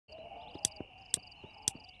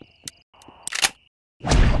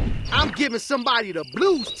I'm giving somebody the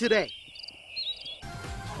blues today.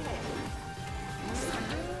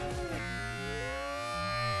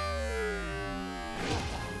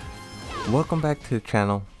 Welcome back to the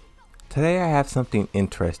channel. Today I have something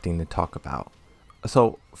interesting to talk about.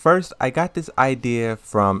 So first, I got this idea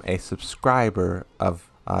from a subscriber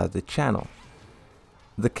of the channel.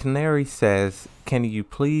 The Canary says, can you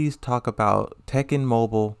please talk about Tekken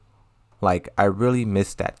Mobile? Like, I really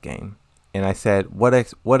missed that game. And I said,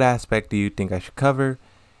 what aspect do you think I should cover?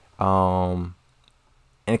 And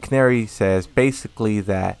Canary says basically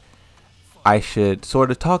that I should sort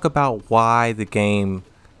of talk about why the game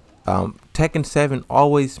Tekken 7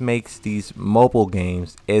 always makes these mobile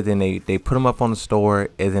games, and then they put them up on the store,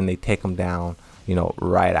 and then they take them down, you know,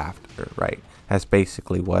 right after, right? That's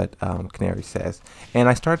basically what Canary says. And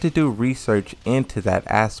I start to do research into that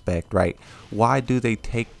aspect, right? Why do they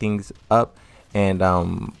take things up and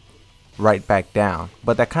right back down?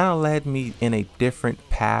 But that kind of led me in a different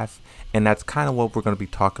path, and that's kind of what we're going to be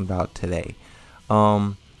talking about today.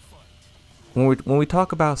 When we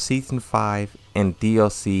talk about Season 5 and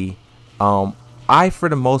DLC, I, for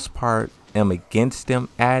the most part, am against them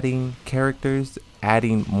adding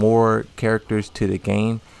more characters to the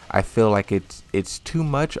game. I feel like it's too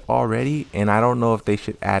much already, and I don't know if they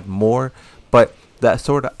should add more. But the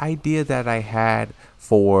sort of idea that I had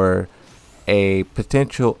for a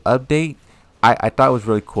potential update, I thought was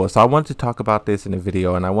really cool. So I wanted to talk about this in a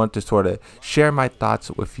video, and I want to sort of share my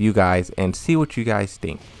thoughts with you guys and see what you guys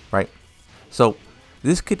think, right? So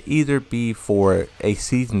this could either be for a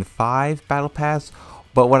Season 5 Battle Pass,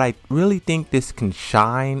 but what I really think this can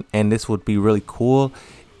shine, and this would be really cool,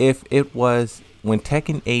 if it was when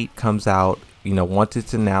Tekken 8 comes out, you know, once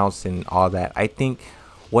it's announced and all that. I think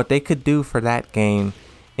what they could do for that game,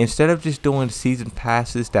 instead of just doing Season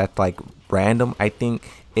Passes that's like random, I think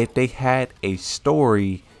if they had a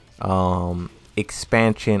story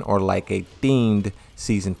expansion or like a themed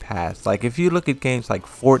Season Pass, like if you look at games like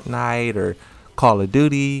Fortnite or Call of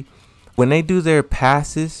Duty, when they do their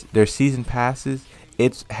passes, their season passes,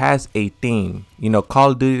 it has a theme. You know,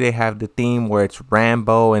 Call of Duty, they have the theme where it's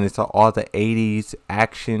Rambo and it's all the 80s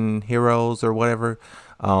action heroes or whatever.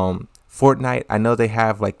 Fortnite, I know they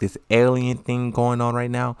have like this alien thing going on right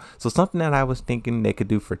now. So something that I was thinking they could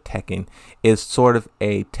do for Tekken is sort of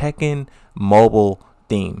a Tekken mobile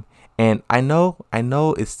theme. And I know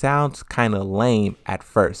it sounds kind of lame at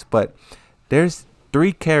first, but there's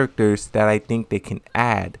 3 characters that I think they can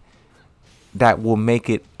add that will make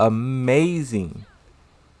it amazing.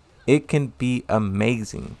 It can be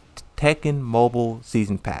amazing. Tekken Mobile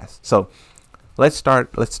Season Pass. So let's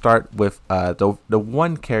start with the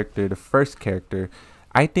one character, the first character.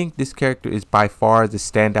 I think this character is by far the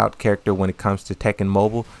standout character when it comes to Tekken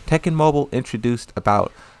Mobile. Tekken Mobile introduced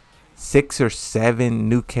about 6 or 7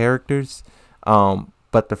 new characters.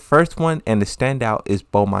 But the first one and the standout is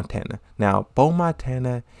Bo Montana. Now, Bo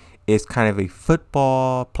Montana is kind of a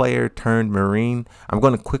football player turned Marine. I'm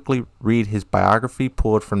going to quickly read his biography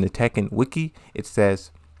pulled from the Tekken Wiki. It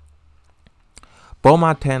says, Bo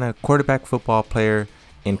Montana, quarterback football player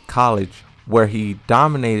in college, where he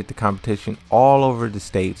dominated the competition all over the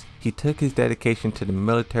states. He took his dedication to the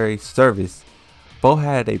military service. Bo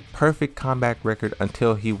had a perfect combat record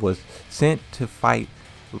until he was sent to fight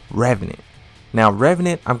Revenant. Now,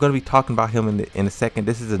 Revenant, I'm going to be talking about him in a second.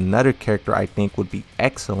 This is another character I think would be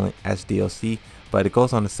excellent as DLC, but it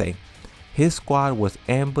goes on to say, his squad was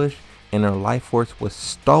ambushed and their life force was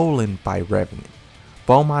stolen by Revenant.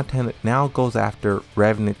 Bo Montana now goes after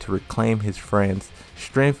Revenant to reclaim his friend's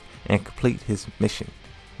strength and complete his mission,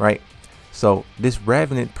 right? So this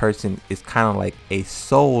Revenant person is kind of like a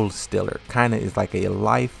soul stealer, kind of is like a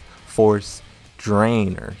life force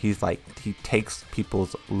drainer. He's like, he takes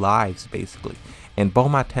people's lives basically, and Bo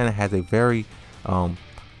Montana has a very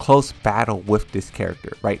close battle with this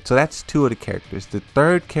character, right? So that's 2 of the characters. The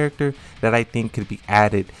third character that I think could be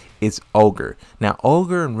added is Ogre. Now,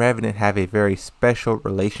 Ogre and Revenant have a very special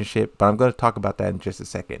relationship, but I'm going to talk about that in just a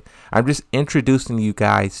second. I'm just introducing you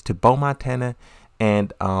guys to Bo Montana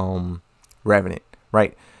and Revenant,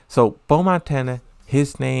 right? So Bo Montana,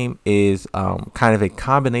 his name is kind of a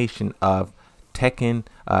combination of Tekken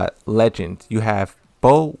legends. You have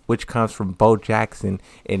Bo, which comes from Bo Jackson,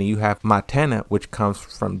 and you have Montana, which comes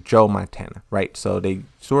from Joe Montana, right? So they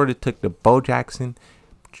sort of took the Bo Jackson,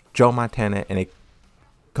 Joe Montana, and they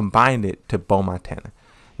combined it to Bo Montana.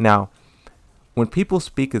 Now, when people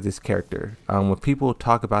speak of this character, when people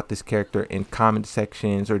talk about this character in comment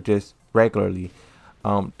sections or just regularly,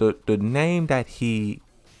 the name that he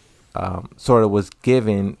sort of was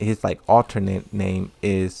given, his like alternate name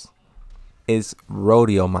is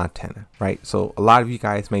Rodeo Montana, right? So a lot of you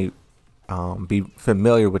guys may be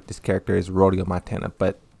familiar with this character is Rodeo Montana,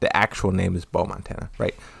 but the actual name is Bo Montana,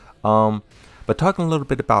 right? But talking a little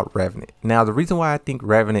bit about Revenant. Now, the reason why I think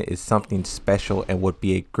Revenant is something special and would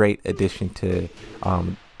be a great addition to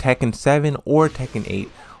Tekken 7 or Tekken 8.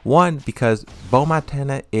 One, because Bo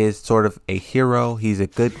Montana is sort of a hero. He's a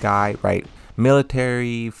good guy, right?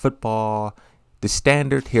 Military, football, the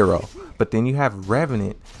standard hero. But then you have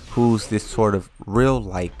Revenant, who's this sort of real,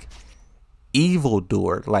 like,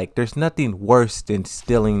 evildoer. Like, there's nothing worse than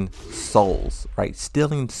stealing souls, right?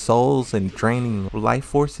 Stealing souls and draining life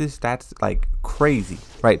forces, that's like crazy,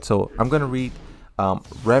 right? So I'm gonna read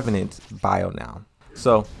Revenant's bio now.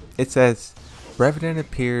 So it says, Revenant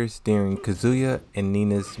appears during Kazuya and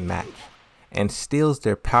Nina's match and steals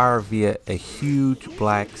their power via a huge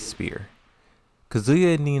black spear.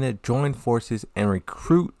 Kazuya and Nina join forces and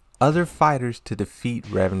recruit other fighters to defeat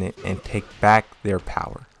Revenant and take back their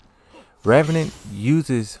power. Revenant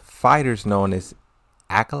uses fighters known as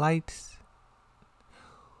acolytes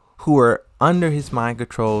who are under his mind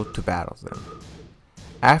control to battle them.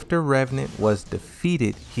 After Revenant was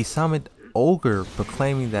defeated, he summoned Ogre,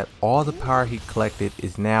 proclaiming that all the power he collected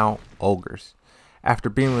is now Ogre's. After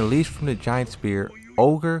being released from the giant spear,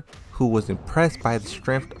 Ogre, who was impressed by the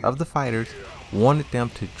strength of the fighters, wanted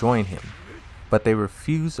them to join him, but they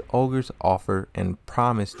refused Ogre's offer and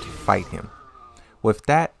promised to fight him. With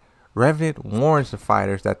that, Revenant warns the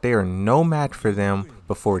fighters that they are no match for them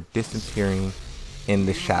before disappearing in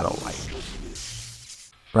the shadow light.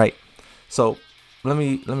 Right. So let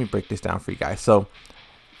me break this down for you guys. So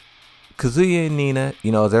Kazuya and Nina,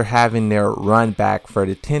 they're having their run back for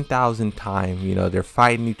the 10,000th time. They're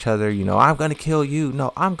fighting each other. I'm gonna kill you.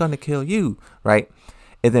 No, I'm gonna kill you. Right.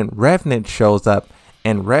 And then Revenant shows up,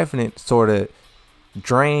 and Revenant sort of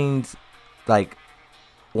drains, like,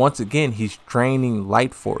 once again, he's draining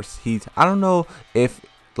light force. I don't know if,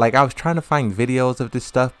 like, I was trying to find videos of this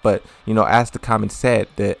stuff, but, as the comment said,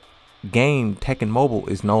 the game Tekken Mobile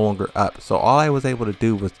is no longer up. So all I was able to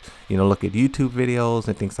do was, look at YouTube videos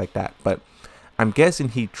and things like that. But I'm guessing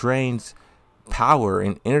he drains power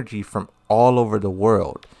and energy from all over the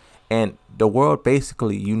world. And the world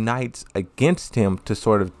basically unites against him to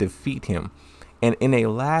sort of defeat him. And in a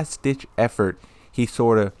last-ditch effort, he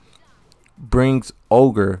sort of brings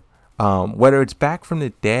Ogre, whether it's back from the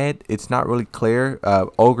dead, it's not really clear.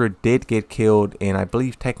 Ogre did get killed in, I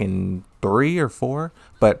believe, Tekken 3 or 4,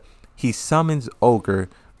 but he summons Ogre,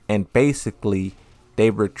 and basically they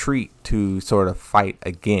retreat to sort of fight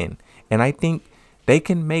again. And I think they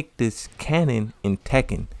can make this canon in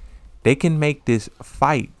Tekken. They can make this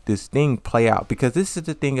fight, this thing play out, because this is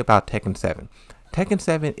the thing about Tekken 7. Tekken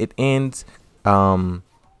 7, it ends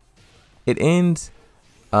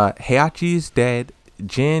Heihachi is dead.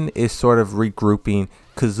 Jin is sort of regrouping.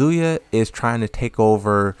 Kazuya is trying to take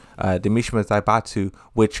over the Mishima Zaibatsu,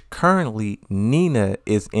 which currently Nina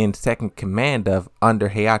is in second command of under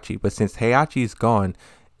Heihachi. But since Heihachi is gone,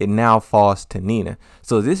 it now falls to Nina.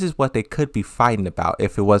 So this is what they could be fighting about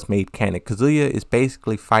if it was made canon. Kazuya is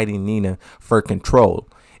basically fighting Nina for control.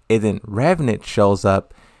 And then Revenant shows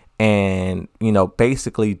up and,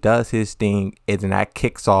 basically does his thing. And then that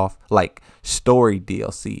kicks off, like, story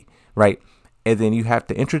DLC, right? And then you have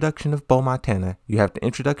the introduction of Bo Montana, you have the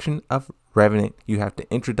introduction of Revenant, you have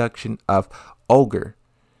the introduction of Ogre,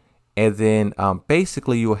 and then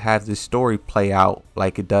basically you will have this story play out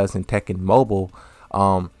like it does in Tekken Mobile.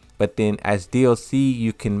 But then as DLC,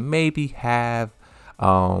 you can maybe have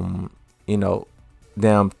them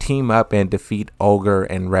team up and defeat Ogre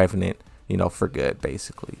and Revenant, for good,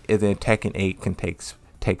 basically. And then Tekken 8 can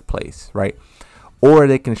take place, right? Or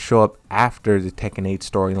they can show up after the Tekken 8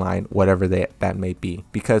 storyline, whatever that may be,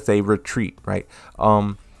 because they retreat, right?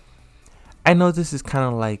 I know this is kind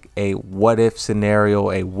of like a what if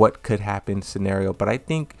scenario, a what could happen scenario, but I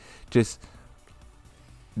think just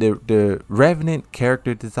the Revenant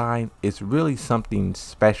character design is really something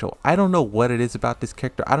special. I don't know what it is about this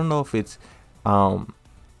character. I don't know if it's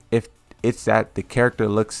that the character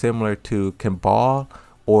looks similar to Kimball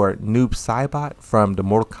or Noob Saibot from the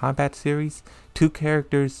Mortal Kombat series. Two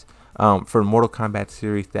characters from Mortal Kombat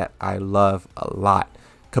series that I love a lot.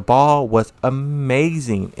 Cabal was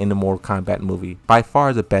amazing in the Mortal Kombat movie, by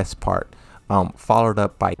far the best part, followed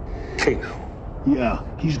up by Kano. Yeah,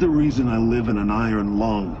 he's the reason I live in an iron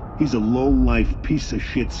lung. He's a low-life piece of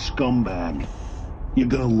shit scumbag. You're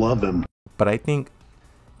gonna love him. But I think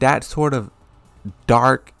that sort of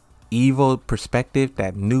dark, evil perspective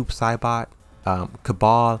that Noob Saibot,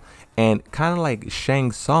 Cabal, and kind of like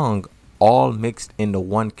Shang Tsung all mixed into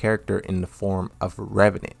one character in the form of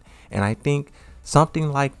Revenant. And I think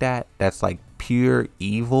something like that, that's like pure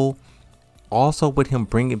evil, also with him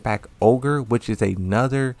bringing back Ogre, which is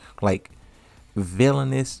another like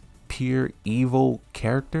villainous pure evil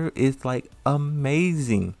character, is like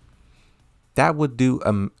amazing. That would do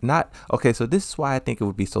not okay. So this is why I think it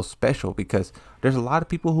would be so special, because there's a lot of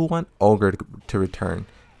people who want Ogre to return.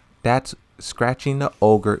 That's scratching the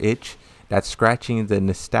Ogre itch. That's scratching the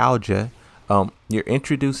nostalgia. You're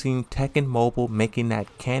introducing Tekken Mobile, making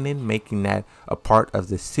that canon, making that a part of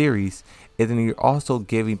the series, and then you're also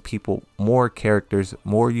giving people more characters,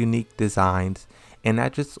 more unique designs, and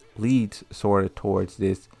that just leads sort of towards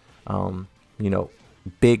this, you know,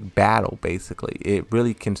 big battle. Basically, it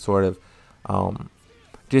really can sort of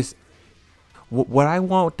just what I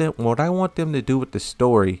want them to do with the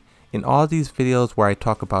story. In all these videos where I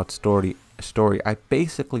talk about story, I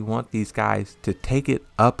basically want these guys to take it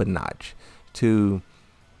up a notch, to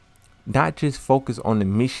not just focus on the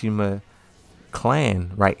Mishima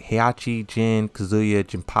clan, right? Heihachi, Jin, Kazuya,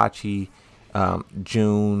 Jinpachi,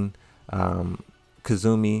 Jun,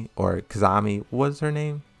 Kazumi or Kazami. What's her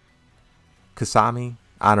name? Kasami?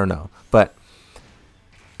 I don't know. But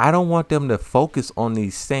I don't want them to focus on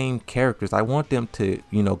these same characters. I want them to,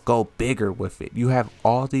 you know, go bigger with it. You have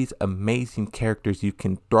all these amazing characters you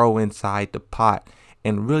can throw inside the pot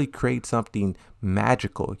and really create something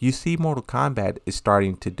magical. You see Mortal Kombat is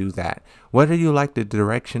starting to do that. Whether you like the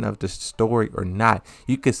direction of the story or not,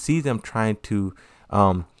 you can see them trying to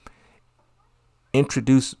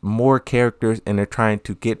introduce more characters, and they're trying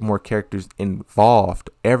to get more characters involved.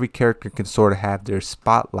 Every character can sort of have their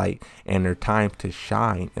spotlight and their time to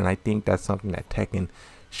shine, and I think that's something that Tekken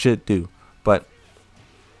should do. But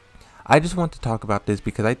I just want to talk about this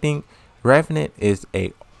because I think Revenant is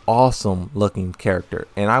a awesome looking character,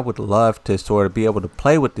 and I would love to sort of be able to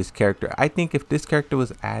play with this character. I think if this character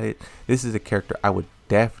was added, this is a character I would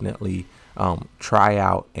definitely try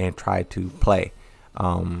out and try to play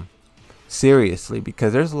seriously,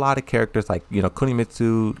 because there's a lot of characters like, you know,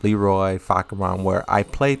 Kunimitsu, Leroy, Fakaram, where I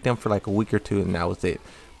played them for like a week or two and that was it.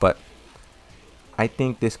 But I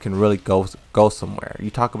think this can really go somewhere.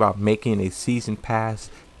 You talk about making a season pass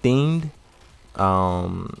themed,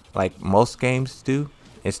 like most games do.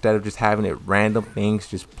 Instead of just having it random things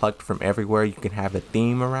just plucked from everywhere, you can have a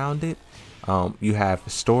theme around it. You have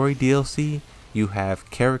story DLC, you have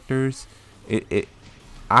characters.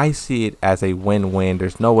 I see it as a win-win.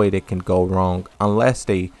 There's no way they can go wrong unless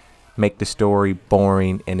they make the story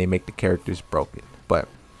boring and they make the characters broken. But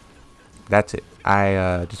that's it.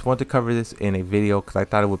 I just wanted to cover this in a video because I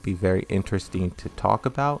thought it would be very interesting to talk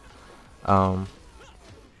about. But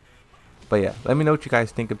yeah, let me know what you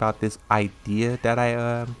guys think about this idea that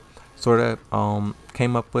I sort of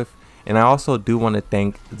came up with. And I also do want to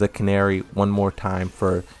thank the Canary one more time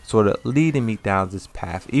for sort of leading me down this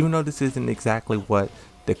path. Even though this isn't exactly what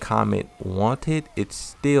the comment wanted, it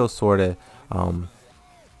still sort of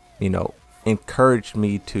you know, encouraged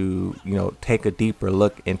me to, you know, take a deeper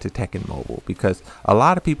look into Tekken Mobile, because a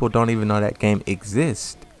lot of people don't even know that game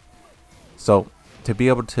exists. So to be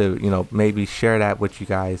able to, you know, maybe share that with you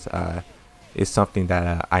guys is something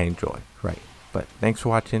that I enjoy, right? But thanks for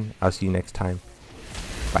watching. I'll see you next time.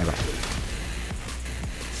 Bye bye.